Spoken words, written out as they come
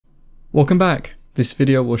Welcome back! This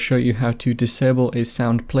video will show you how to disable a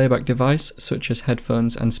sound playback device such as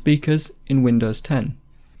headphones and speakers in Windows 10.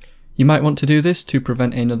 You might want to do this to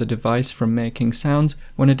prevent another device from making sounds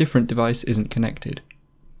when a different device isn't connected.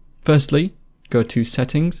 Firstly, go to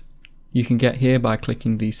Settings. You can get here by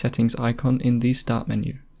clicking the Settings icon in the Start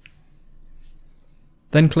menu.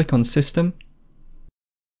 Then click on System,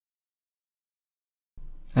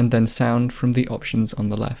 and then Sound from the options on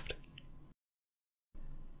the left.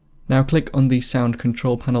 Now click on the Sound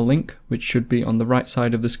Control Panel link, which should be on the right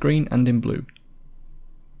side of the screen and in blue.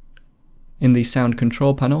 In the Sound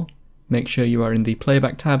Control Panel, make sure you are in the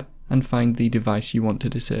Playback tab and find the device you want to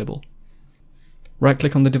disable.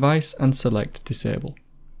 Right-click on the device and select Disable.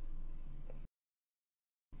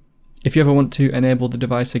 If you ever want to enable the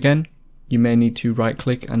device again, you may need to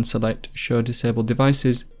right-click and select Show Disabled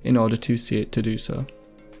Devices in order to see it to do so.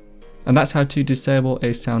 And that's how to disable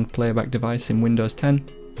a sound playback device in Windows 10.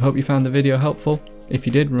 I hope you found the video helpful. If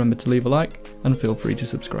you did, remember to leave a like and feel free to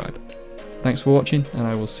subscribe. Thanks for watching, and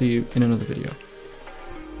I will see you in another video.